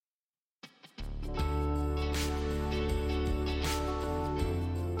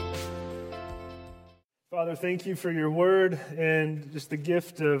Father, thank you for your word and just the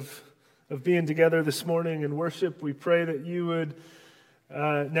gift of being together this morning in worship. We pray that you would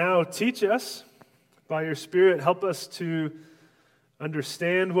now teach us by your Spirit. Help us to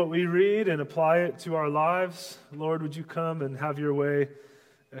understand what we read and apply it to our lives. Lord, would you come and have your way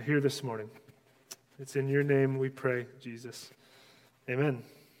here this morning? It's in your name we pray, Jesus. Amen.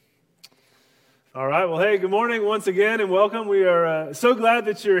 All right, well, hey, good morning once again and welcome. We are so glad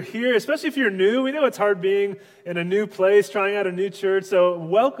that you're here, especially if you're new. We know it's hard being in a new place, trying out a new church, so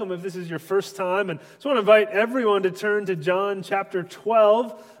welcome if this is your first time. And I just want to invite everyone to turn to John chapter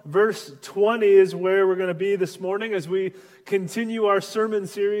 12, verse 20 is where we're going to be this morning as we continue our sermon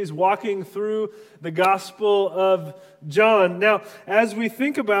series, walking through the Gospel of John. Now, as we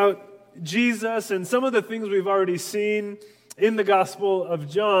think about Jesus and some of the things we've already seen in the Gospel of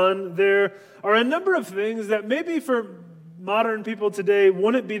John, there are a number of things that maybe for modern people today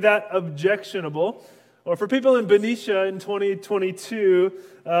wouldn't be that objectionable. Or for people in Benicia in 2022,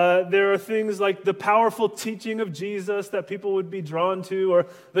 there are things like the powerful teaching of Jesus that people would be drawn to, or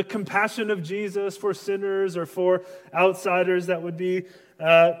the compassion of Jesus for sinners or for outsiders that would be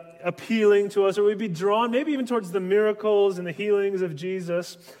appealing to us, or we'd be drawn maybe even towards the miracles and the healings of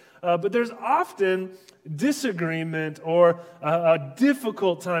Jesus. But there's often disagreement or a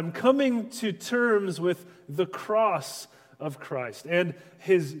difficult time coming to terms with the cross of Christ and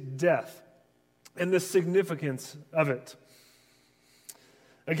his death and the significance of it.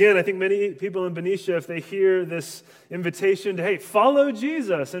 Again, I think many people in Benicia, if they hear this invitation to, hey, follow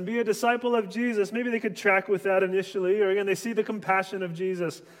Jesus and be a disciple of Jesus, maybe they could track with that initially, or again, they see the compassion of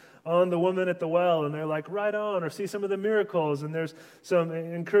Jesus on the woman at the well, and they're like, right on, or see some of the miracles, and there's some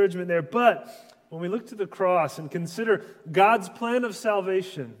encouragement there. But when we look to the cross and consider God's plan of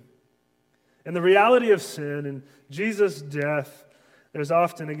salvation and the reality of sin and Jesus' death, there's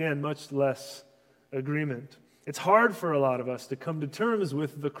often, again, much less agreement. It's hard for a lot of us to come to terms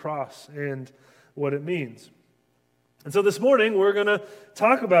with the cross and what it means. And so this morning, we're going to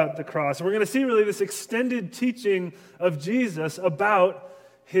talk about the cross. We're going to see really this extended teaching of Jesus about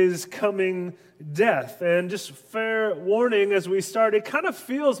his coming death. And just fair warning as we start, it kind of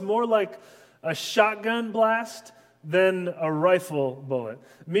feels more like a shotgun blast than a rifle bullet.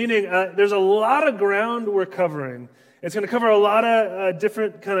 Meaning there's a lot of ground we're covering. It's going to cover a lot of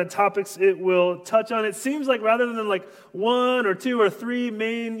different kind of topics it will touch on. It seems like rather than like one or two or three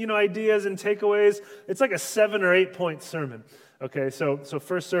main ideas and takeaways, it's like a 7 or 8 point sermon. Okay, so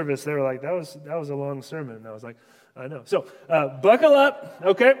first service, they were like, that was a long sermon. And I was like, I know. So buckle up,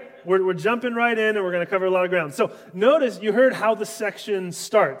 okay? We're jumping right in and we're going to cover a lot of ground. So notice you heard how the section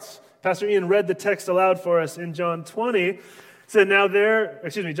starts. Pastor Ian read the text aloud for us in John 20. It said,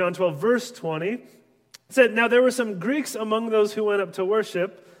 John 12, verse 20. It said, now there were some Greeks among those who went up to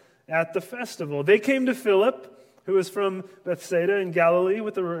worship at the festival. They came to Philip, who was from Bethsaida in Galilee,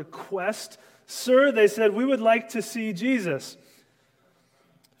 with a request. Sir, they said, we would like to see Jesus.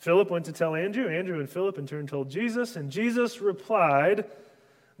 Philip went to tell Andrew. Andrew and Philip in turn told Jesus, and Jesus replied,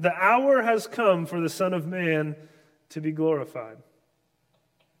 the hour has come for the Son of Man to be glorified.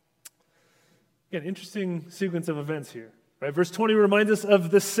 Again, interesting sequence of events here. Right? Verse 20 reminds us of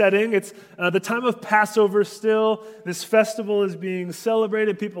the setting. It's the time of Passover still. This festival is being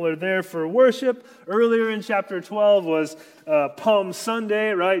celebrated. People are there for worship. Earlier in chapter 12 was Palm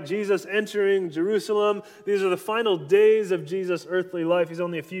Sunday, right? Jesus entering Jerusalem. These are the final days of Jesus' earthly life. He's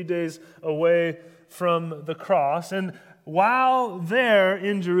only a few days away from the cross. And while there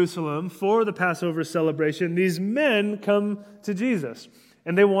in Jerusalem for the Passover celebration, these men come to Jesus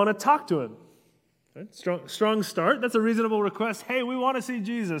and they want to talk to him. Right? Strong start. That's a reasonable request. Hey, we want to see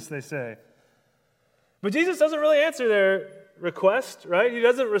Jesus, they say. But Jesus doesn't really answer their request, right? He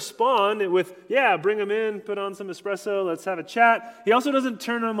doesn't respond with, yeah, bring them in, put on some espresso, let's have a chat. He also doesn't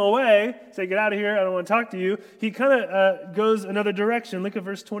turn them away, say, get out of here, I don't want to talk to you. He kind of goes another direction. Look at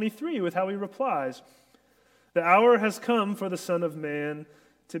verse 23 with how he replies. The hour has come for the Son of Man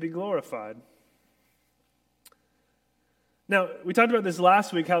to be glorified. Now, we talked about this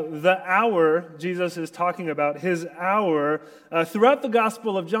last week, how the hour Jesus is talking about, his hour, throughout the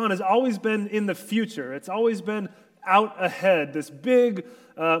Gospel of John has always been in the future. It's always been out ahead. This big,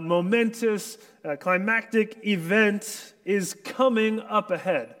 momentous, climactic event is coming up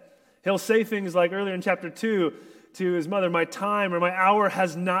ahead. He'll say things like earlier in chapter 2 to his mother, my time or my hour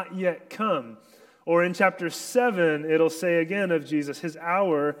has not yet come. Or in chapter 7, it'll say again of Jesus, his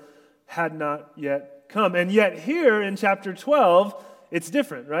hour had not yet come. And yet here in chapter 12, it's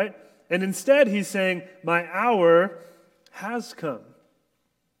different, right? And instead he's saying, my hour has come.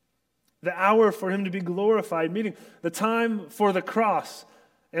 The hour for him to be glorified, meaning the time for the cross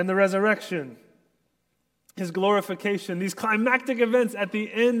and the resurrection his glorification, these climactic events at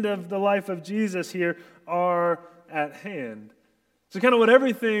the end of the life of Jesus here are at hand. So kind of what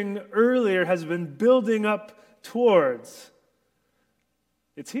everything earlier has been building up towards,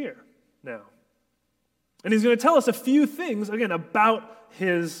 it's here now. And he's going to tell us a few things, again, about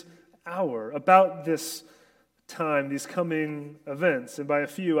his hour, about this time, these coming events. And by a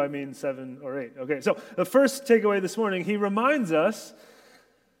few, I mean 7 or 8. Okay, so the first takeaway this morning, he reminds us,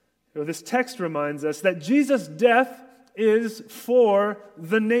 or this text reminds us, that Jesus' death is for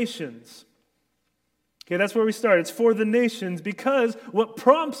the nations. Okay, that's where we start. It's for the nations, because what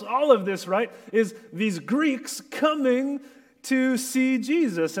prompts all of this, right, is these Greeks coming to see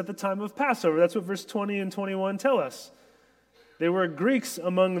Jesus at the time of Passover. That's what verse 20 and 21 tell us. They were Greeks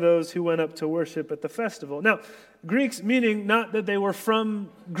among those who went up to worship at the festival. Now, Greeks meaning not that they were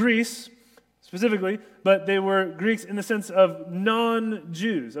from Greece specifically, but they were Greeks in the sense of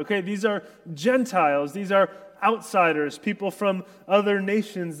non-Jews. Okay, these are Gentiles. These are outsiders, people from other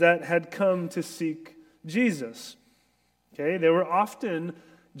nations that had come to seek Jesus. Okay, they were often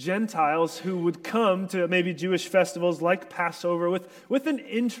Gentiles who would come to maybe Jewish festivals like Passover with an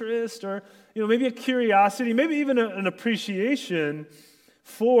interest or maybe a curiosity, maybe even an appreciation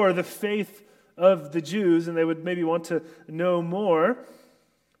for the faith of the Jews, and they would maybe want to know more.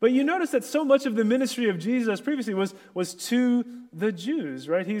 But you notice that so much of the ministry of Jesus previously was to the Jews,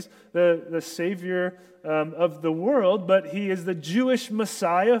 right? He's the Savior of the world, but he is the Jewish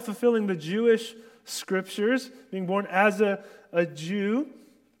Messiah, fulfilling the Jewish scriptures, being born as a Jew.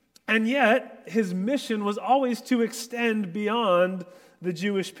 And yet, his mission was always to extend beyond the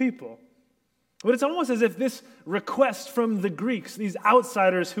Jewish people. But it's almost as if this request from the Greeks, these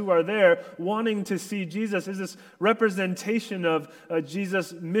outsiders who are there wanting to see Jesus, is this representation of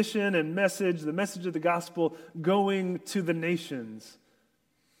Jesus' mission and message, the message of the gospel going to the nations.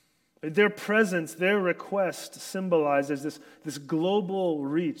 Their presence, their request symbolizes this global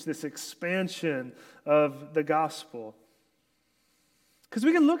reach, this expansion of the gospel. Because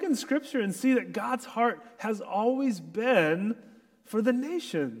we can look in Scripture and see that God's heart has always been for the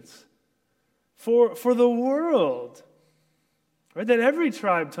nations, for the world, right? That every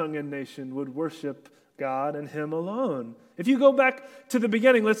tribe, tongue, and nation would worship God and Him alone. If you go back to the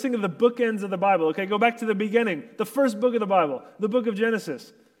beginning, let's think of the bookends of the Bible, okay? Go back to the beginning, the first book of the Bible, the book of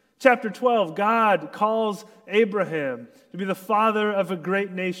Genesis. Chapter 12, God calls Abraham to be the father of a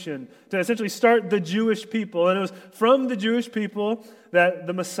great nation, to essentially start the Jewish people. And it was from the Jewish people that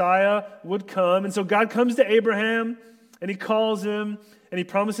the Messiah would come. And so God comes to Abraham, and He calls him, and He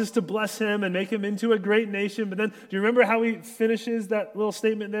promises to bless him and make him into a great nation. But then, do you remember how He finishes that little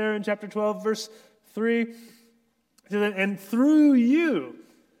statement there in chapter 12, verse 3? And through you,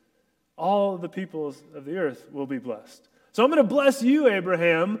 all the peoples of the earth will be blessed. So I'm going to bless you,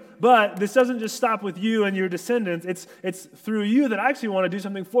 Abraham, but this doesn't just stop with you and your descendants. It's through you that I actually want to do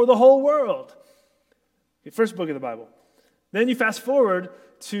something for the whole world. Okay, first book of the Bible. Then you fast forward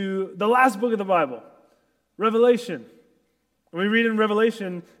to the last book of the Bible, Revelation. When we read in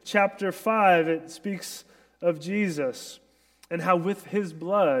Revelation chapter 5, it speaks of Jesus and how with His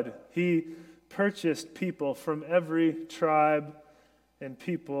blood He purchased people from every tribe and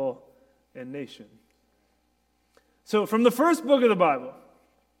people and nation. So from the first book of the Bible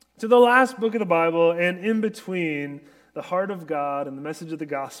to the last book of the Bible, and in between, the heart of God and the message of the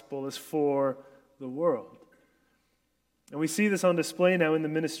gospel is for the world. And we see this on display now in the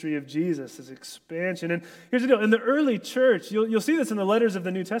ministry of Jesus, this expansion. And here's the deal. In the early church, you'll see this in the letters of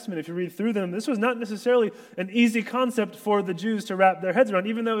the New Testament if you read through them. This was not necessarily an easy concept for the Jews to wrap their heads around.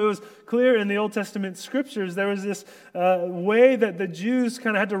 Even though it was clear in the Old Testament scriptures, there was this way that the Jews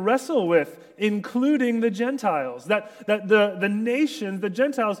kind of had to wrestle with, including the Gentiles. That the nations, the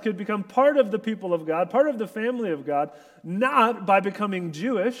Gentiles, could become part of the people of God, part of the family of God, not by becoming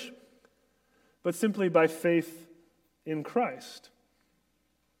Jewish, but simply by faith in Christ.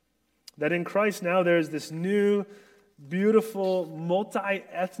 That in Christ now there's this new, beautiful,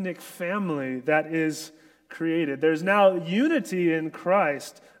 multi-ethnic family that is created. There's now unity in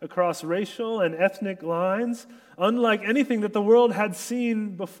Christ across racial and ethnic lines, unlike anything that the world had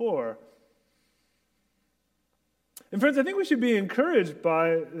seen before. And friends, I think we should be encouraged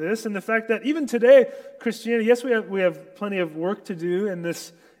by this and the fact that even today, Christianity, yes, we have plenty of work to do in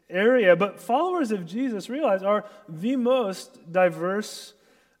this area, but followers of Jesus, realize, are the most diverse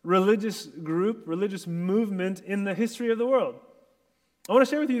religious group, religious movement in the history of the world. I want to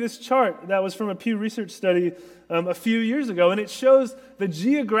share with you this chart that was from a Pew Research study a few years ago, and it shows the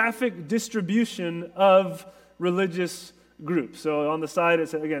geographic distribution of religious groups. So on the side,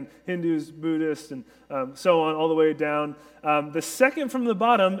 it's, again, Hindus, Buddhists, and so on, all the way down. The second from the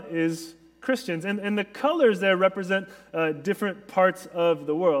bottom is Christians. And the colors there represent different parts of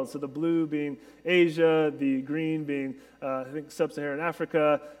the world. So the blue being Asia, the green being, I think, sub-Saharan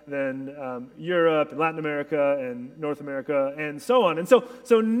Africa, then Europe, and Latin America, and North America, and so on. And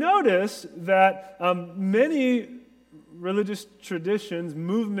so notice that many religious traditions,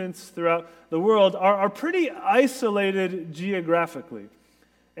 movements throughout the world are pretty isolated geographically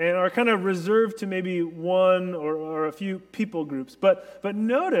and are kind of reserved to maybe one or a few people groups. But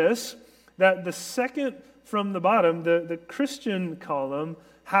notice that the second from the bottom, the Christian column,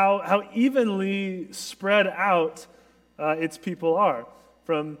 how evenly spread out its people are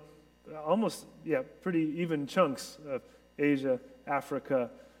from almost, pretty even chunks of Asia, Africa,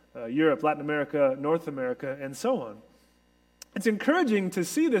 Europe, Latin America, North America, and so on. It's encouraging to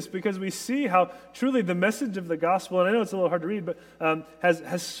see this because we see how truly the message of the gospel, and I know it's a little hard to read, but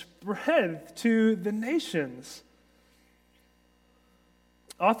has spread to the nations.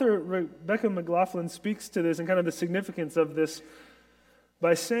 Author Rebecca McLaughlin speaks to this and kind of the significance of this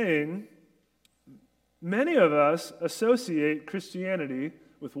by saying, many of us associate Christianity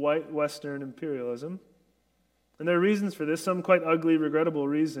with white Western imperialism. And there are reasons for this, some quite ugly, regrettable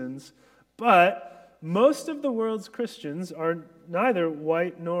reasons, but most of the world's Christians are neither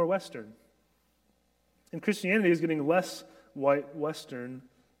white nor Western. And Christianity is getting less white Western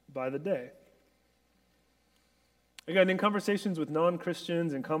by the day. Again, in conversations with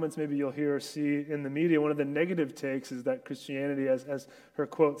non-Christians and comments maybe you'll hear or see in the media, one of the negative takes is that Christianity, as her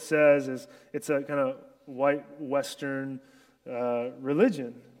quote says, is it's a kind of white Western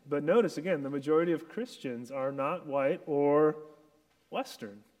religion. But notice, again, the majority of Christians are not white or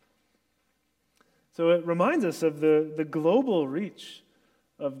Western. So it reminds us of the global reach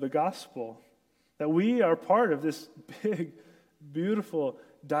of the gospel, that we are part of this big, beautiful,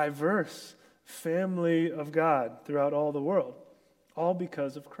 diverse family of God throughout all the world, all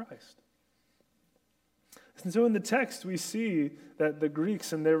because of Christ. And so in the text, we see that the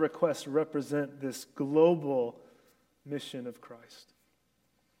Greeks and their requests represent this global mission of Christ.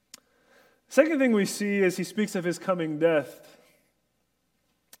 Second thing we see as he speaks of his coming death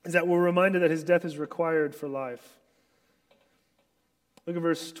is that we're reminded that his death is required for life. Look at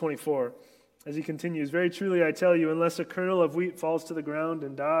verse 24. As he continues, "Very truly I tell you, unless a kernel of wheat falls to the ground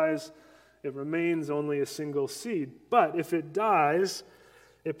and dies, it remains only a single seed. But if it dies,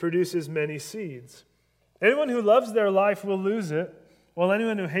 it produces many seeds. Anyone who loves their life will lose it, while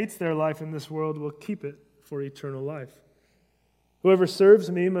anyone who hates their life in this world will keep it for eternal life. Whoever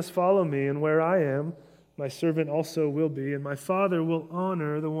serves me must follow me, and where I am, my servant also will be, and my Father will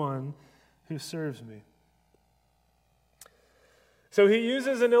honor the one who serves me." So he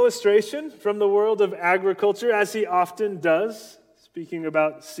uses an illustration from the world of agriculture, as he often does, speaking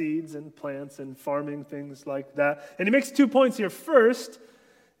about seeds and plants and farming, things like that. And he makes 2 points here. First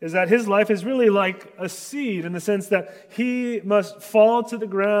is that his life is really like a seed in the sense that he must fall to the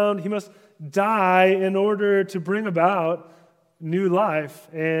ground, he must die in order to bring about new life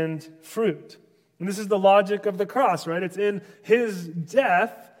and fruit. And this is the logic of the cross, right? It's in his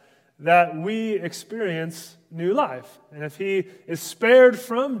death that we experience new life. And if he is spared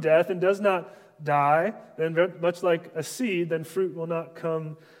from death and does not die, then much like a seed, then fruit will not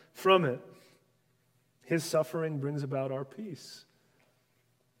come from it. His suffering brings about our peace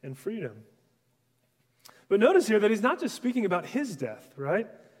and freedom. But notice here that he's not just speaking about his death, right?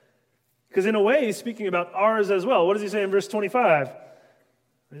 Because in a way, he's speaking about ours as well. What does he say in verse 25?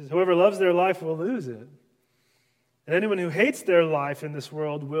 He says, "Whoever loves their life will lose it. And anyone who hates their life in this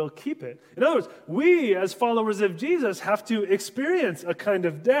world will keep it." In other words, we as followers of Jesus have to experience a kind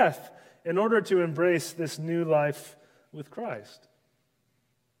of death in order to embrace this new life with Christ.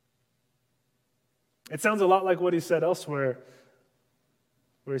 It sounds a lot like what he said elsewhere,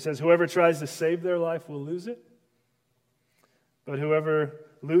 where he says, "Whoever tries to save their life will lose it, but whoever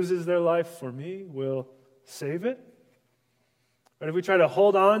loses their life for me will save it." But if we try to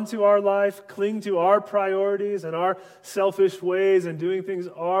hold on to our life, cling to our priorities and our selfish ways and doing things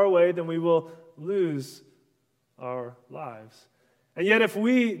our way, then we will lose our lives. And yet if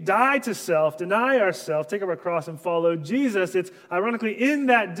we die to self, deny ourselves, take up our cross and follow Jesus, it's ironically in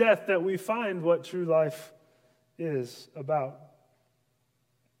that death that we find what true life is about.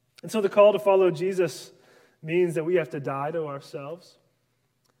 And so the call to follow Jesus means that we have to die to ourselves,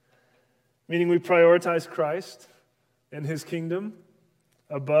 meaning we prioritize Christ and his kingdom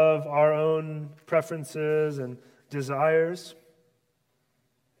above our own preferences and desires.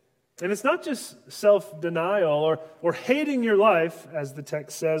 And it's not just self-denial or hating your life, as the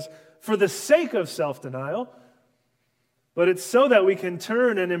text says, for the sake of self-denial, but it's so that we can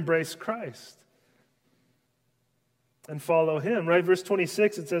turn and embrace Christ. and follow him, right? Verse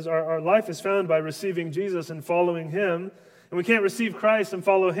 26, it says, our life is found by receiving Jesus and following him. And we can't receive Christ and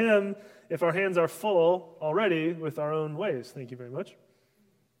follow him if our hands are full already with our own ways. Thank you very much.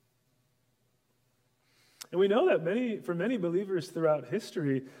 And we know that for many believers throughout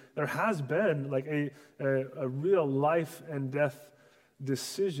history, there has been like a real life and death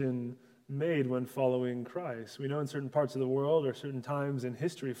decision made when following Christ. We know in certain parts of the world or certain times in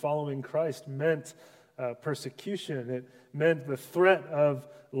history, following Christ meant persecution. It meant the threat of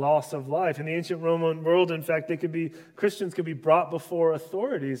loss of life. In the ancient Roman world, in fact, Christians could be brought before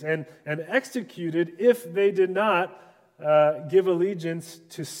authorities and executed if they did not give allegiance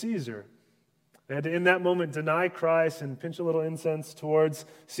to Caesar. They had to, in that moment, deny Christ and pinch a little incense towards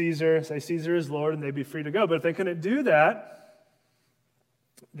Caesar, say Caesar is Lord, and they'd be free to go. But if they couldn't do that,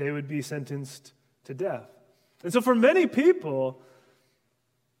 they would be sentenced to death. And so for many people,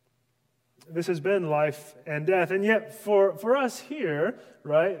 this has been life and death. And yet for us here,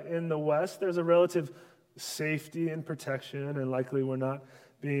 right, in the West, there's a relative safety and protection, and likely we're not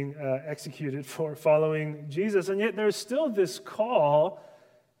being executed for following Jesus. And yet there's still this call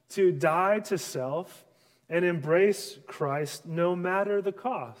to die to self and embrace Christ no matter the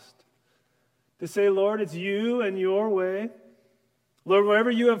cost. To say, Lord, it's you and your way. Lord,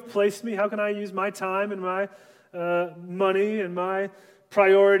 wherever you have placed me, how can I use my time and my money and my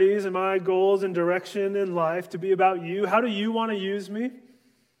priorities and my goals and direction in life to be about you? How do you want to use me?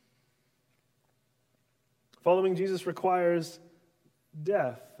 Following Jesus requires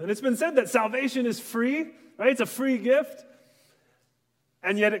death. And it's been said that salvation is free, right? It's a free gift.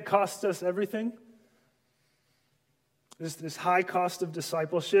 And yet it costs us everything. This high cost of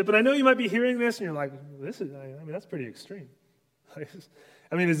discipleship. And I know you might be hearing this and you're like, that's pretty extreme.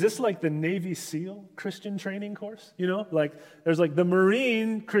 Is this like the Navy SEAL Christian training course? Like there's like the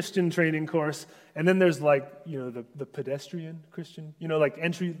Marine Christian training course, and then there's like, the pedestrian Christian, like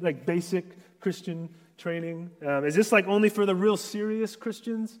entry, like basic Christian training. Is this like only for the real serious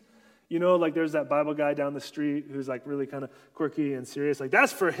Christians? Like there's that Bible guy down the street who's like really kind of quirky and serious. Like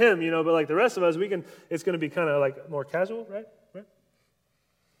that's for him, but like the rest of us, it's going to be kind of like more casual, right?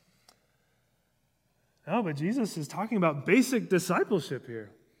 No, but Jesus is talking about basic discipleship here,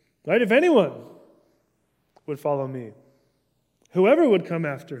 right? If anyone would follow me, whoever would come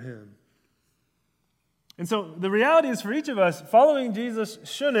after him. And so the reality is for each of us, following Jesus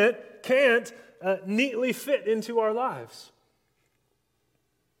can't neatly fit into our lives.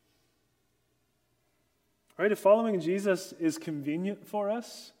 Right? If following Jesus is convenient for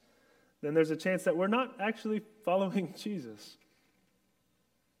us, then there's a chance that we're not actually following Jesus.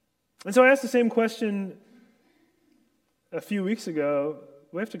 And so I asked the same question a few weeks ago.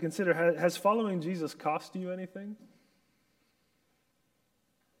 We have to consider, has following Jesus cost you anything?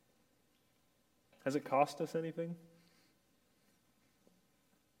 Has it cost us anything?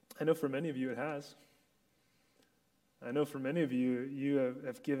 I know for many of you it has. I know for many of you, you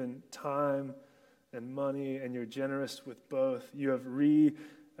have given time and money, and you're generous with both. You have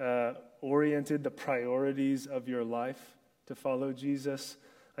reoriented the priorities of your life to follow Jesus.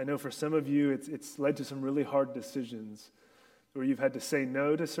 I know for some of you, it's led to some really hard decisions where you've had to say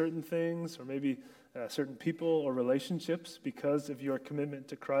no to certain things, or maybe certain people or relationships because of your commitment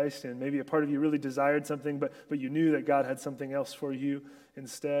to Christ, and maybe a part of you really desired something, but you knew that God had something else for you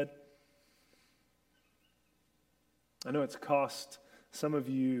instead. I know it's cost some of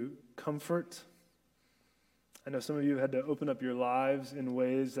you comfort. I know some of you have had to open up your lives in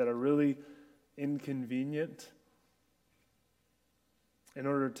ways that are really inconvenient in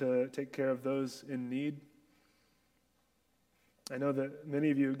order to take care of those in need. I know that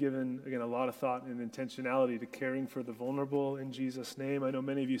many of you have given, again, a lot of thought and intentionality to caring for the vulnerable in Jesus' name. I know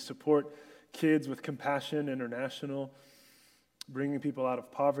many of you support Kids with Compassion International, bringing people out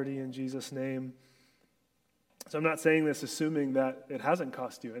of poverty in Jesus' name. So I'm not saying this assuming that it hasn't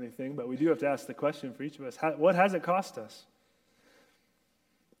cost you anything, but we do have to ask the question for each of us, what has it cost us?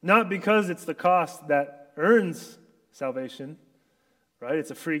 Not because it's the cost that earns salvation, right?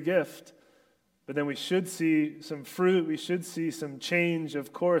 It's a free gift. But then we should see some fruit. We should see some change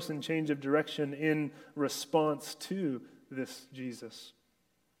of course and change of direction in response to this Jesus.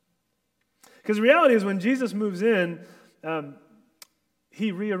 Because the reality is when Jesus moves in,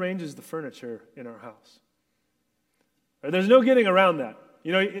 he rearranges the furniture in our house. There's no getting around that.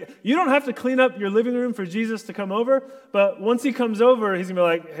 You don't have to clean up your living room for Jesus to come over, but once he comes over, he's going to be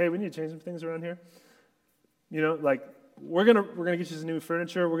like, hey, we need to change some things around here. We're gonna get you some new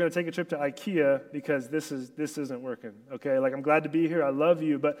furniture. We're gonna take a trip to IKEA because this isn't working. Okay, I'm glad to be here. I love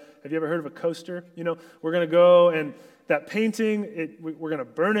you, but have you ever heard of a coaster? We're gonna go and that painting, we're going to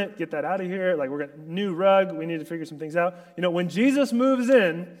burn it, get that out of here. Like, we're going to new rug. We need to figure some things out. When Jesus moves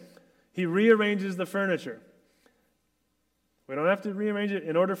in, he rearranges the furniture. We don't have to rearrange it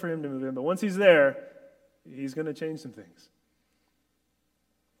in order for him to move in, but once he's there, he's going to change some things.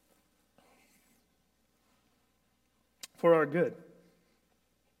 For our good.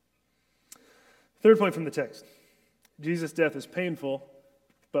 Third point from the text. Jesus' death is painful,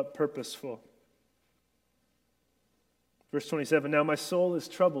 but purposeful. Verse 27, now my soul is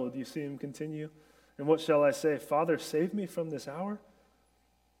troubled. You see him continue. And what shall I say? Father, save me from this hour?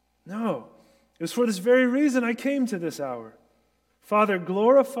 No. It was for this very reason I came to this hour. Father,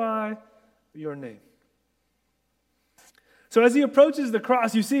 glorify your name. So as he approaches the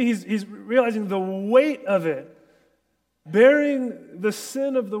cross, you see he's realizing the weight of it, bearing the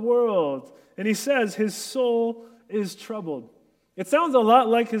sin of the world. And he says his soul is troubled. It sounds a lot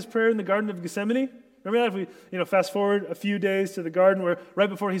like his prayer in the Garden of Gethsemane. Remember that? If we fast forward a few days to the garden where right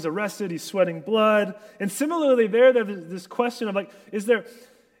before he's arrested, he's sweating blood. And similarly there's this question of is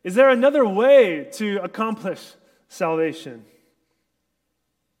there another way to accomplish salvation?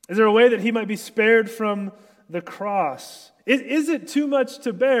 Is there a way that he might be spared from the cross? Is it too much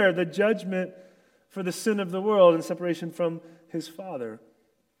to bear the judgment for the sin of the world and separation from his Father?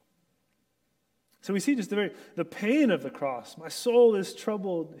 So we see just the pain of the cross. My soul is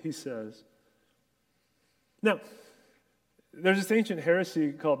troubled, he says. Now, there's this ancient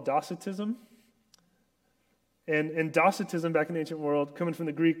heresy called Docetism. And Docetism back in the ancient world, coming from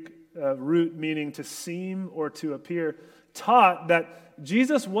the Greek root meaning to seem or to appear, taught that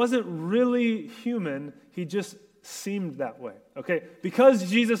Jesus wasn't really human, he just seemed that way. Okay? Because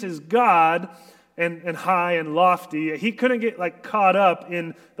Jesus is God and high and lofty, he couldn't get caught up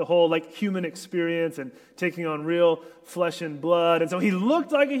in the whole human experience and taking on real flesh and blood. And so he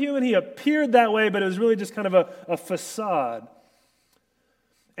looked like a human, he appeared that way, but it was really just kind of a facade.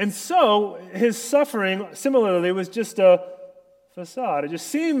 And so his suffering, similarly, was just a facade. It just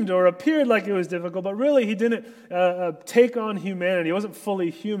seemed or appeared like it was difficult, but really he didn't take on humanity. He wasn't fully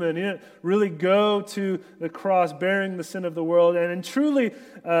human. He didn't really go to the cross bearing the sin of the world and truly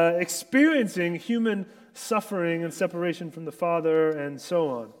experiencing human suffering and separation from the Father and so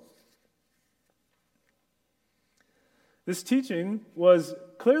on. This teaching was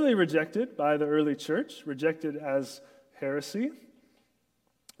clearly rejected by the early church, rejected as heresy,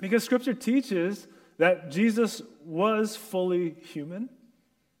 because Scripture teaches that Jesus was fully human,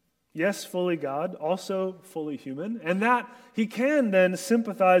 yes, fully God, also fully human, and that he can then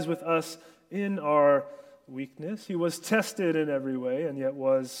sympathize with us in our weakness. He was tested in every way and yet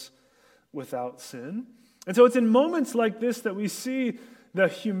was without sin. And so it's in moments like this that we see the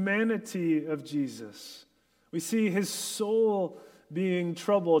humanity of Jesus. We see his soul being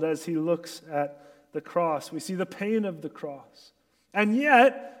troubled as he looks at the cross. We see the pain of the cross. And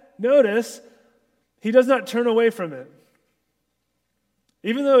yet, notice, he does not turn away from it.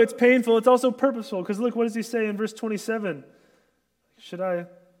 Even though it's painful, it's also purposeful. Because look, what does he say in verse 27? Should I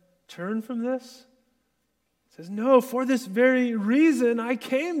turn from this? He says, no, for this very reason I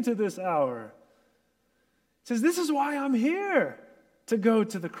came to this hour. He says, this is why I'm here, to go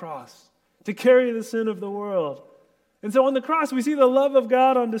to the cross, to carry the sin of the world. And so on the cross, we see the love of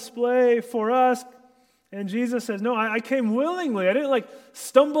God on display for us. And Jesus says, no, I came willingly. I didn't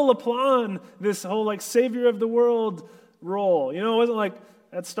stumble upon this whole Savior of the world role. It wasn't like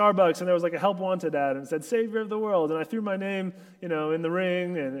at Starbucks and there was a help wanted ad and it said Savior of the world. And I threw my name, in the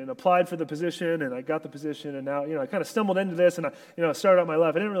ring and applied for the position and I got the position. And now, I kind of stumbled into this and I started out my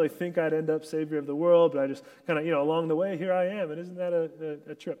life. I didn't really think I'd end up Savior of the world, but I just kind of, along the way, here I am. And isn't that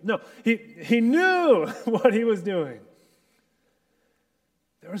a trip? No, he knew what he was doing.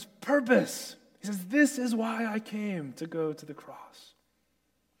 There was purpose. He says, this is why I came to go to the cross.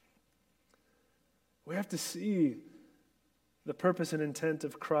 We have to see the purpose and intent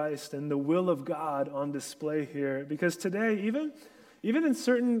of Christ and the will of God on display here. Because today, even in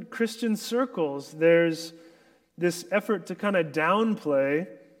certain Christian circles, there's this effort to kind of downplay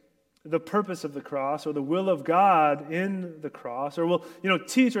the purpose of the cross or the will of God in the cross, or will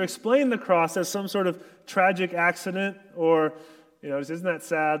teach or explain the cross as some sort of tragic accident, or isn't that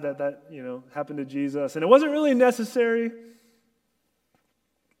sad that happened to Jesus? And it wasn't really necessary.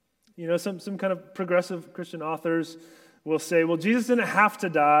 Some kind of progressive Christian authors will say, well, Jesus didn't have to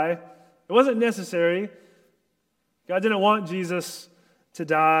die. It wasn't necessary. God didn't want Jesus to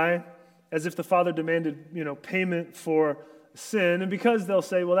die, as if the Father demanded, payment for sin. And because they'll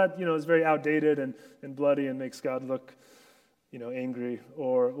say, well, that, is very outdated and bloody and makes God look, angry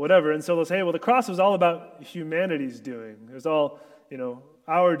or whatever. And so they'll say, hey, well, the cross was all about humanity's doing. It was all,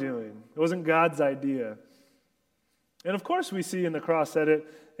 our doing. It wasn't God's idea. And of course we see in the cross that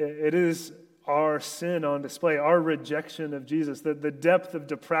it is our sin on display, our rejection of Jesus, the depth of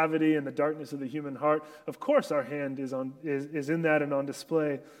depravity and the darkness of the human heart. Of course our hand is in that and on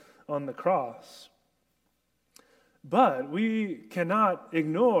display on the cross. But we cannot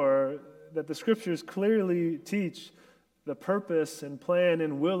ignore that the Scriptures clearly teach the purpose and plan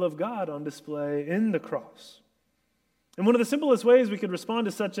and will of God on display in the cross. And one of the simplest ways we could respond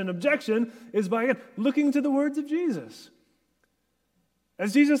to such an objection is by, again, looking to the words of Jesus.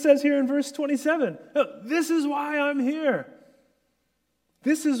 As Jesus says here in verse 27, this is why I'm here.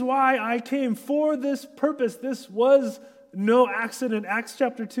 This is why I came, for this purpose. This was no accident. Acts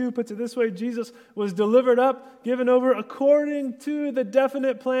chapter 2 puts it this way: Jesus was delivered up, given over according to the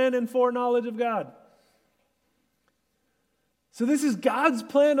definite plan and foreknowledge of God. So this is God's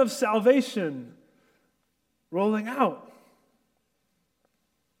plan of salvation rolling out.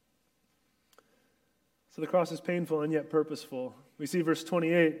 So the cross is painful and yet purposeful. We see verse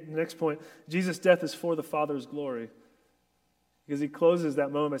 28, the next point, Jesus' death is for the Father's glory. Because he closes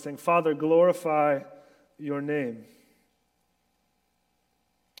that moment by saying, Father, glorify your name.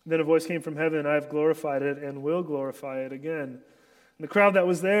 Then a voice came from heaven, I have glorified it and will glorify it again. And the crowd that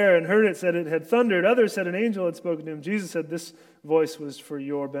was there and heard it said it had thundered. Others said an angel had spoken to him. Jesus said, this voice was for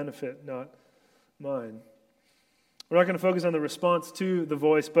your benefit, not mine. We're not going to focus on the response to the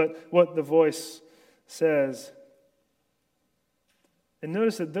voice, but what the voice says. And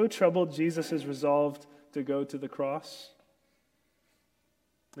notice that though troubled, Jesus is resolved to go to the cross.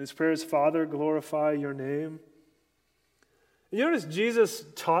 His prayer is, Father, glorify your name. You notice Jesus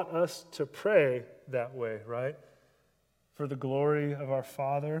taught us to pray that way, right? For the glory of our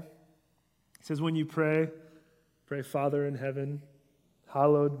Father. He says, when you pray, Father in heaven,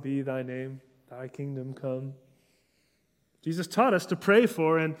 hallowed be thy name, thy kingdom come. Jesus taught us to pray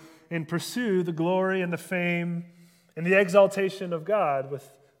for and pursue the glory and the fame and the exaltation of God with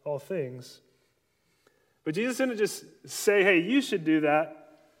all things. But Jesus didn't just say, hey, you should do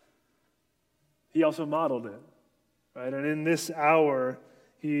that. He also modeled it, right? And in this hour,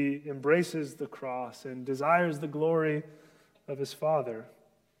 he embraces the cross and desires the glory of his Father.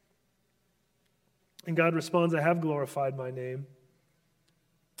 And God responds, I have glorified my name,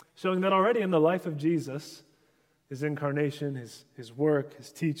 showing that already in the life of Jesus, his incarnation, his work,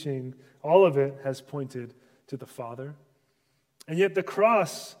 his teaching, all of it has pointed to the Father. And yet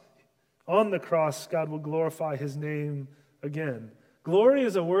on the cross, God will glorify his name again. Glory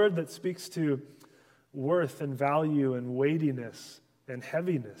is a word that speaks to worth and value and weightiness and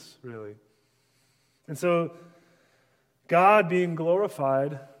heaviness, really. And so God being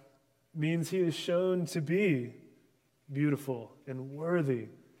glorified means he is shown to be beautiful and worthy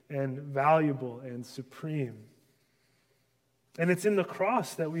and valuable and supreme. And it's in the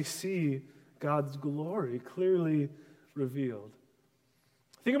cross that we see God's glory clearly revealed.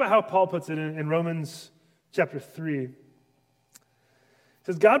 Think about how Paul puts it in Romans chapter 3. It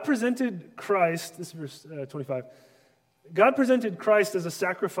says, God presented Christ, this is verse 25, God presented Christ as a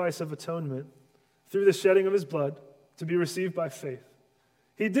sacrifice of atonement through the shedding of his blood to be received by faith.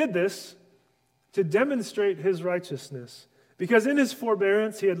 He did this to demonstrate his righteousness, because in his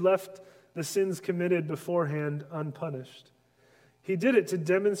forbearance he had left the sins committed beforehand unpunished. He did it to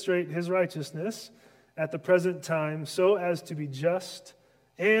demonstrate his righteousness at the present time so as to be just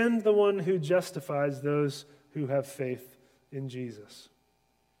and the one who justifies those who have faith in Jesus.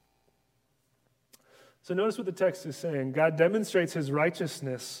 So notice what the text is saying. God demonstrates his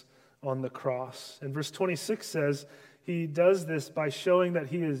righteousness on the cross. And verse 26 says he does this by showing that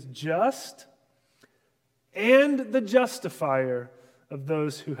he is just and the justifier of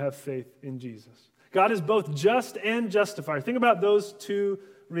those who have faith in Jesus. God is both just and justifier. Think about those two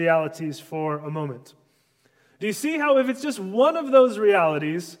realities for a moment. Do you see how if it's just one of those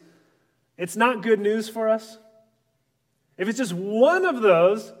realities, it's not good news for us? If it's just one of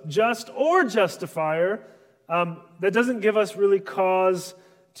those, just or justifier, that doesn't give us really cause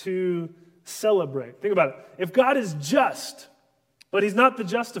to celebrate. Think about it. If God is just, but he's not the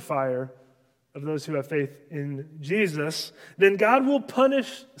justifier of those who have faith in Jesus, then God will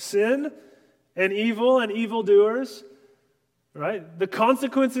punish sin and evildoers, right? The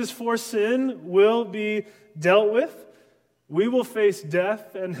consequences for sin will be dealt with. We will face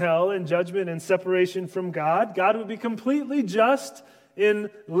death and hell and judgment and separation from God. God will be completely just in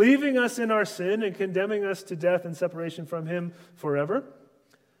leaving us in our sin and condemning us to death and separation from him forever.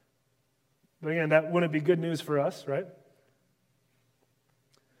 But again, that wouldn't be good news for us, right?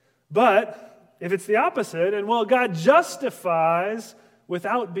 But if it's the opposite, and God justifies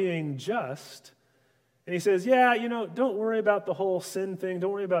without being just, And he says, yeah, don't worry about the whole sin thing.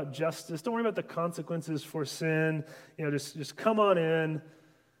 Don't worry about justice. Don't worry about the consequences for sin. Just come on in.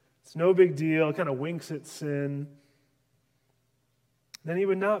 It's no big deal. It kind of winks at sin. Then he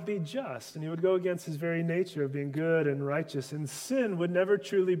would not be just, and he would go against his very nature of being good and righteous, and sin would never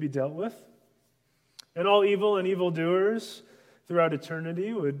truly be dealt with. And all evil and evildoers throughout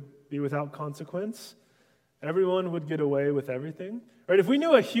eternity would be without consequence. Everyone would get away with everything. Right? If we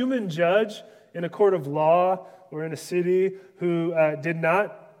knew a human judge in a court of law or in a city who did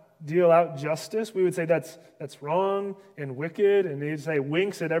not deal out justice, we would say that's wrong and wicked, and he'd say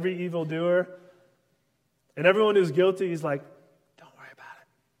winks at every evildoer. And everyone who's guilty, he's like, don't worry about it.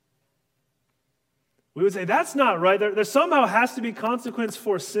 We would say that's not right. There somehow has to be consequence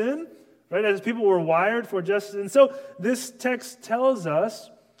for sin, right? As people were wired for justice. And so this text tells us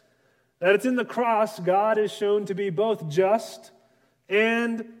that it's in the cross God is shown to be both just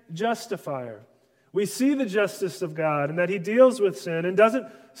and justifier. We see the justice of God and that he deals with sin and doesn't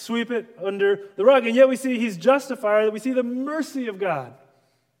sweep it under the rug. And yet we see he's justifier, that we see the mercy of God,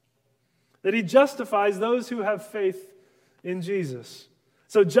 that he justifies those who have faith in Jesus.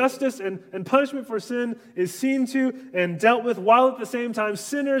 So justice and punishment for sin is seen to and dealt with, while at the same time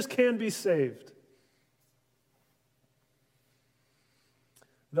sinners can be saved.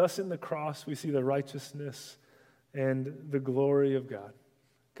 Thus in the cross we see the righteousness and the glory of God.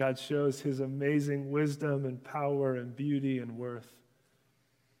 God shows his amazing wisdom and power and beauty and worth,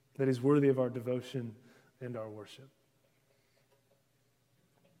 that is worthy of our devotion and our worship.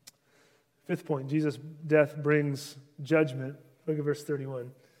 Fifth point, Jesus' death brings judgment. Look at verse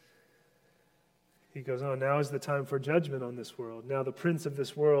 31. He goes on, now is the time for judgment on this world. Now the prince of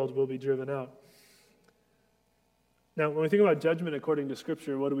this world will be driven out. Now, when we think about judgment according to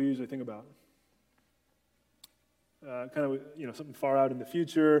Scripture, what do we usually think about? Something far out in the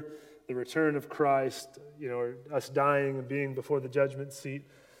future, the return of Christ, or us dying and being before the judgment seat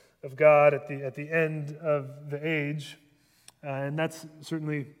of God at the end of the age. And that's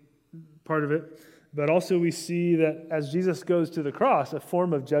certainly part of it. But also we see that as Jesus goes to the cross, a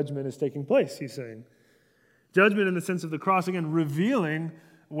form of judgment is taking place, he's saying. Judgment in the sense of the cross, again, revealing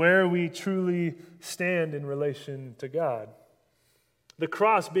where we truly stand in relation to God. The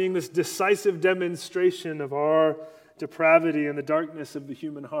cross being this decisive demonstration of our depravity and the darkness of the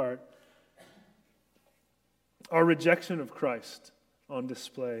human heart. Our rejection of Christ on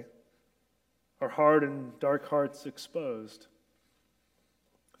display. Our hard and dark hearts exposed.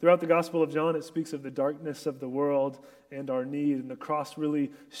 Throughout the Gospel of John, it speaks of the darkness of the world and our need, and the cross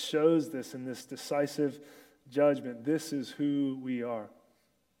really shows this in this decisive judgment. This is who we are.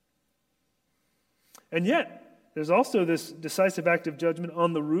 And yet, there's also this decisive act of judgment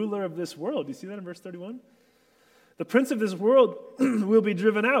on the ruler of this world. Do you see that in verse 31? The prince of this world will be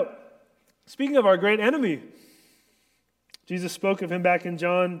driven out. Speaking of our great enemy, Jesus spoke of him back in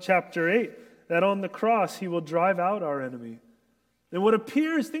John chapter 8, that on the cross he will drive out our enemy. And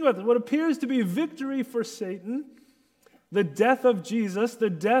think about this, what appears to be victory for Satan, the death of Jesus, the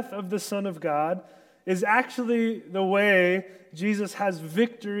death of the Son of God, is actually the way Jesus has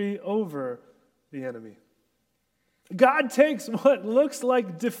victory over the enemy. God takes what looks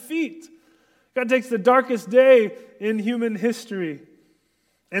like defeat. God takes the darkest day in human history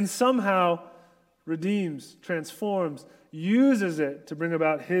and somehow redeems, transforms, uses it to bring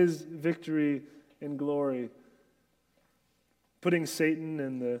about his victory and glory, putting Satan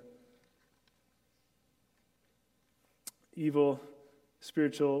and the evil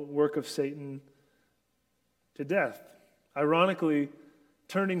spiritual work of Satan to death. Ironically,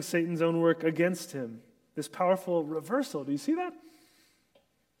 turning Satan's own work against him. This powerful reversal. Do you see that?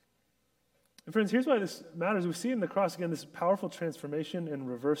 And friends, here's why this matters. We see in the cross, again, this powerful transformation and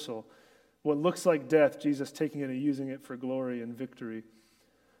reversal. What looks like death, Jesus taking it and using it for glory and victory.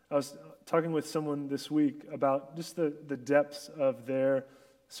 I was talking with someone this week about just the depths of their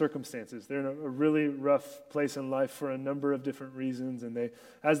circumstances. They're in a really rough place in life for a number of different reasons, and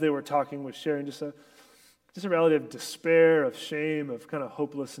as they were talking, was sharing just a reality of despair, of shame, of kind of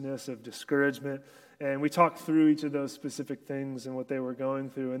hopelessness, of discouragement. And we talked through each of those specific things and what they were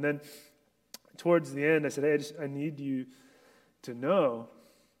going through. And then towards the end, I said, hey, I need you to know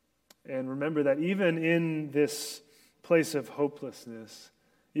and remember that even in this place of hopelessness,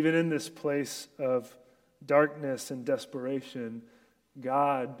 even in this place of darkness and desperation,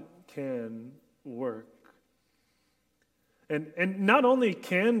 God can work. And not only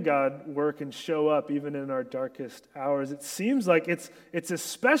can God work and show up even in our darkest hours, it seems like it's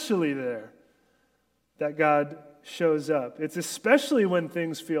especially there that God shows up. It's especially when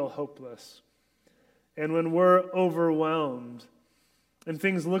things feel hopeless and when we're overwhelmed and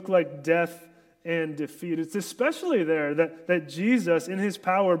things look like death and defeat. It's especially there that Jesus, in his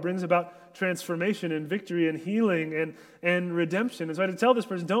power, brings about transformation and victory and healing and redemption. And so I had to tell this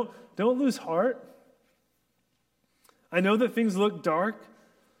person, don't lose heart. I know that things look dark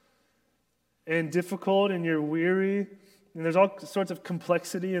and difficult and you're weary, and there's all sorts of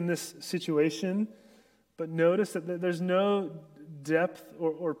complexity in this situation, but notice that there's no depth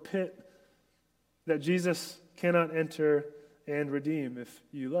or pit that Jesus cannot enter and redeem if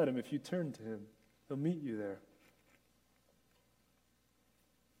you let him, if you turn to him. He'll meet you there.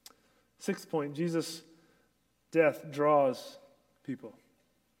 Sixth point, Jesus' death draws people.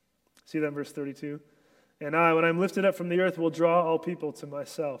 See that in verse 32? And I, when I'm lifted up from the earth, will draw all people to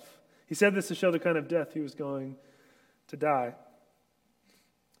myself. He said this to show the kind of death he was going to die.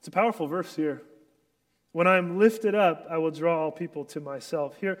 It's a powerful verse here. When I'm lifted up, I will draw all people to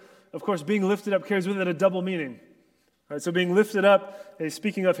myself. Here, of course, being lifted up carries with it a double meaning. All right, so being lifted up is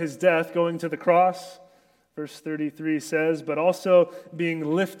speaking of his death, going to the cross. Verse 33 says, but also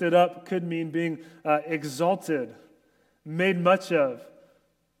being lifted up could mean being exalted, made much of,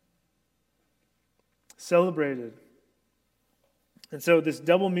 celebrated. And so this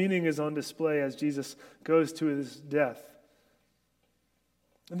double meaning is on display as Jesus goes to his death.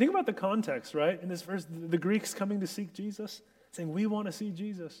 And think about the context, right? In this verse, the Greeks coming to seek Jesus, saying, we want to see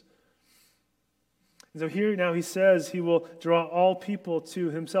Jesus. And so here now he says he will draw all people to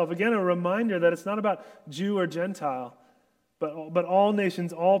himself. Again, a reminder that it's not about Jew or Gentile, but all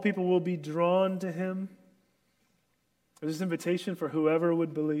nations, all people will be drawn to him. There's this invitation for whoever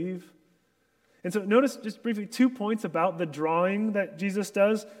would believe. And so notice just briefly 2 points about the drawing that Jesus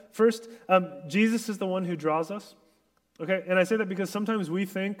does. First, Jesus is the one who draws us. Okay, and I say that because sometimes we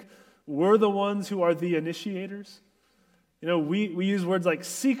think we're the ones who are the initiators. You know, we use words like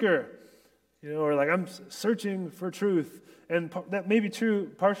seeker, or like I'm searching for truth. And that may be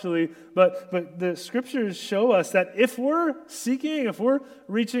true partially, but the scriptures show us that if we're seeking, if we're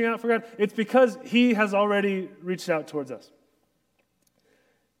reaching out for God, it's because he has already reached out towards us.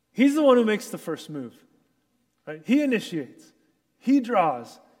 He's the one who makes the first move. Right? He initiates. He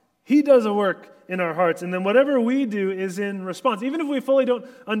draws. He does a work in our hearts. And then whatever we do is in response. Even if we fully don't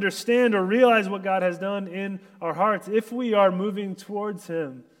understand or realize what God has done in our hearts, if we are moving towards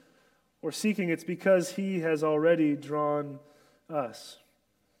him or seeking, it's because he has already drawn us.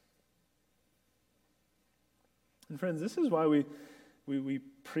 And friends, this is why we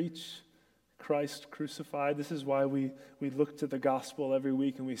preach Christ crucified. This is why we look to the gospel every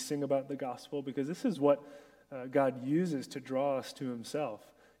week and we sing about the gospel, because this is what God uses to draw us to himself.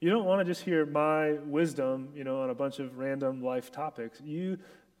 You don't want to just hear my wisdom, on a bunch of random life topics.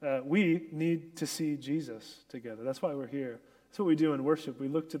 We need to see Jesus together. That's why we're here. That's what we do in worship. We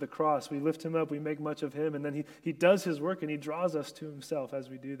look to the cross. We lift him up. We make much of him. And then he does his work and he draws us to himself as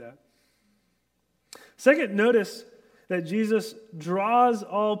we do that. Second, notice that Jesus draws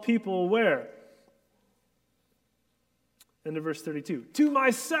all people where? End of verse 32. To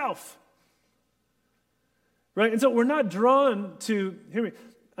myself. Right? And so we're not drawn to, hear me,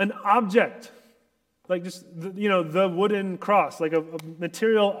 an object, like just, the wooden cross, like a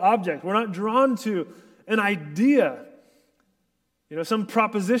material object. We're not drawn to an idea, some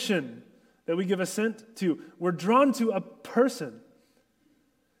proposition that we give assent to. We're drawn to a person.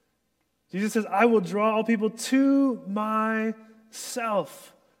 Jesus says, I will draw all people to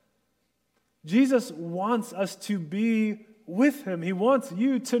myself. Jesus wants us to be with him. He wants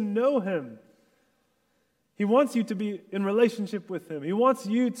you to know him. He wants you to be in relationship with him. He wants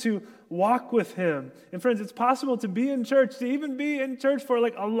you to walk with him. And friends, it's possible to be in church, to even be in church for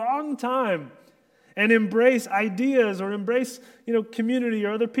like a long time and embrace ideas or embrace, community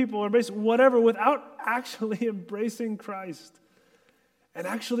or other people or embrace whatever without actually embracing Christ and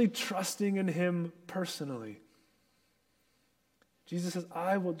actually trusting in him personally. Jesus says,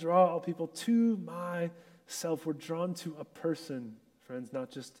 I will draw all people to myself. We're drawn to a person, friends,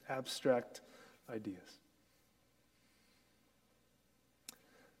 not just abstract ideas.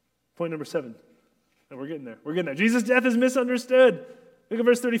 Point number 7. And we're getting there. Jesus' death is misunderstood. Look at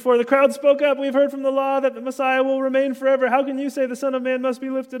verse 34. The crowd spoke up. We've heard from the law that the Messiah will remain forever. How can you say the Son of Man must be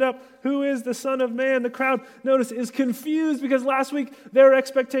lifted up? Who is the Son of Man? The crowd, notice, is confused because last week their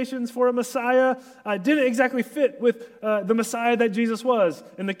expectations for a Messiah didn't exactly fit with the Messiah that Jesus was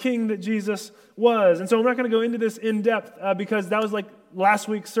and the King that Jesus was. And so I'm not going to go into this in depth because that was like last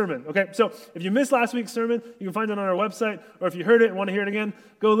week's sermon. Okay, so if you missed last week's sermon, you can find it on our website, or if you heard it and want to hear it again,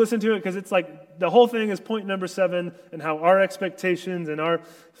 go listen to it, because it's like the whole thing is point number 7 and how our expectations and our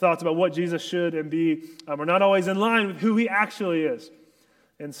thoughts about what Jesus should and be are not always in line with who he actually is.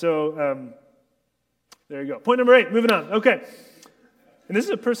 And so there you go. Point number 8, moving on. Okay. And this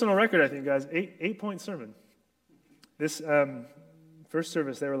is a personal record, I think, guys. 8-point sermon. This first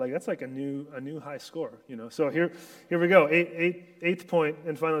service, they were like, that's like a new high score, you know. So here we go. Eighth point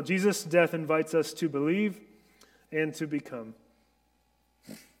and final. Jesus' death invites us to believe and to become.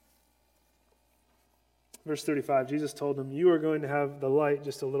 Verse 35, Jesus told him, you are going to have the light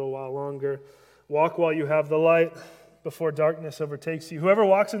just a little while longer. Walk while you have the light before darkness overtakes you. Whoever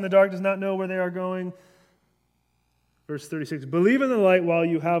walks in the dark does not know where they are going. Verse 36, believe in the light while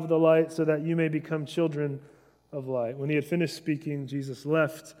you have the light so that you may become children of light. When he had finished speaking, Jesus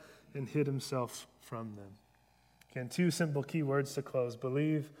left and hid himself from them. Again, two simple key words to close,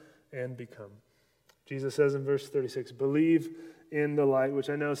 believe and become. Jesus says in verse 36, believe in the light, which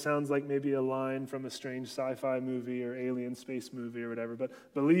I know sounds like maybe a line from a strange sci-fi movie or alien space movie or whatever, but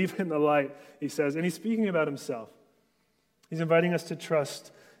believe in the light, he says, and he's speaking about himself. He's inviting us to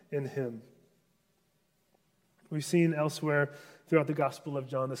trust in him. We've seen elsewhere throughout the Gospel of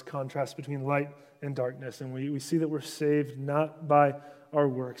John this contrast between light and darkness, and we see that we're saved not by our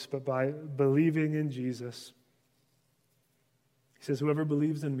works, but by believing in Jesus. He says, whoever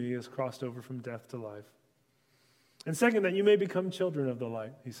believes in me is crossed over from death to life. And second, that you may become children of the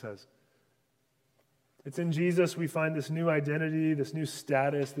light, he says. It's in Jesus we find this new identity, this new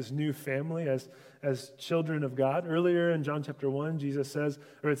status, this new family as children of God. Earlier in John chapter 1, it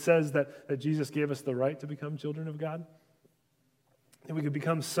says that Jesus gave us the right to become children of God. That we could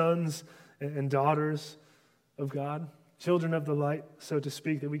become sons and daughters of God, children of the light, so to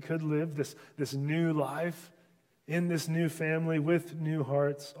speak, that we could live this new life in this new family with new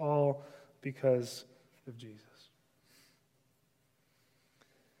hearts, all because of Jesus.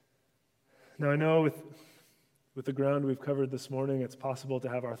 Now, I know with the ground we've covered this morning, it's possible to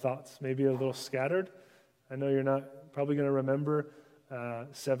have our thoughts maybe a little scattered. I know you're not probably going to remember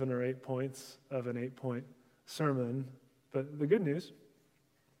 7 or 8 points of an 8-point sermon, but the good news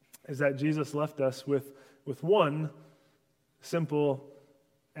is that Jesus left us with one simple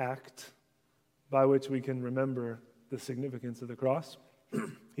act by which we can remember the significance of the cross.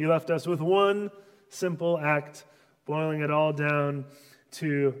 He left us with one simple act, boiling it all down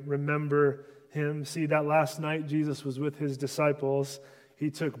to remember him. See, that last night Jesus was with his disciples. He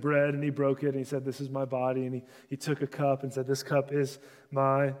took bread and he broke it and he said, this is my body. And he took a cup and said, this cup is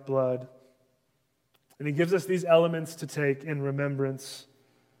my blood. And he gives us these elements to take in remembrance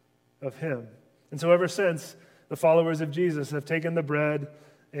of him. And so ever since, the followers of Jesus have taken the bread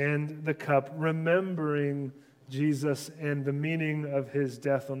and the cup, remembering Jesus and the meaning of his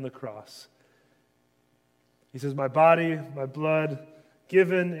death on the cross. He says, my body, my blood,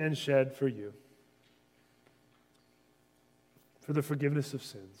 given and shed for you, for the forgiveness of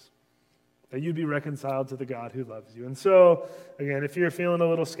sins, that you'd be reconciled to the God who loves you. And so, again, if you're feeling a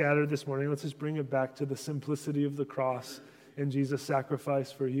little scattered this morning, let's just bring it back to the simplicity of the cross and Jesus'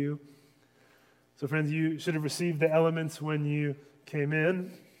 sacrifice for you. So, friends, you should have received the elements when you came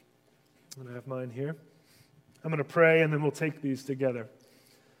in. And I have mine here. I'm going to pray, and then we'll take these together.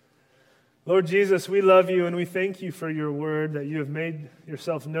 Lord Jesus, we love you and we thank you for your word, that you have made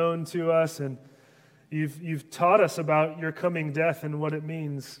yourself known to us and you've taught us about your coming death and what it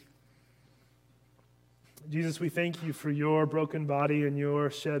means. Jesus, we thank you for your broken body and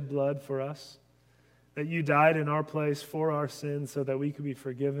your shed blood for us, that you died in our place for our sins so that we could be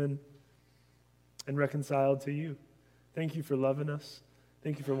forgiven and reconciled to you. Thank you for loving us.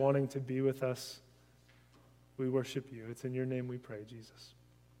 Thank you for wanting to be with us. We worship you. It's in your name we pray, Jesus.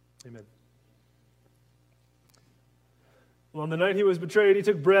 Amen. Well, on the night he was betrayed, he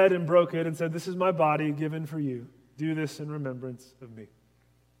took bread and broke it and said, this is my body given for you. Do this in remembrance of me.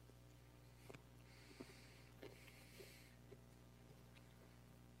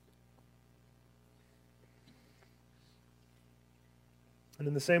 And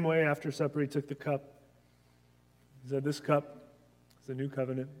in the same way, after supper, he took the cup. He said, this cup is the new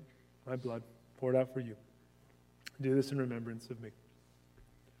covenant, my blood, poured out for you. Do this in remembrance of me.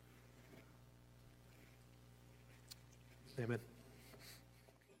 Amen.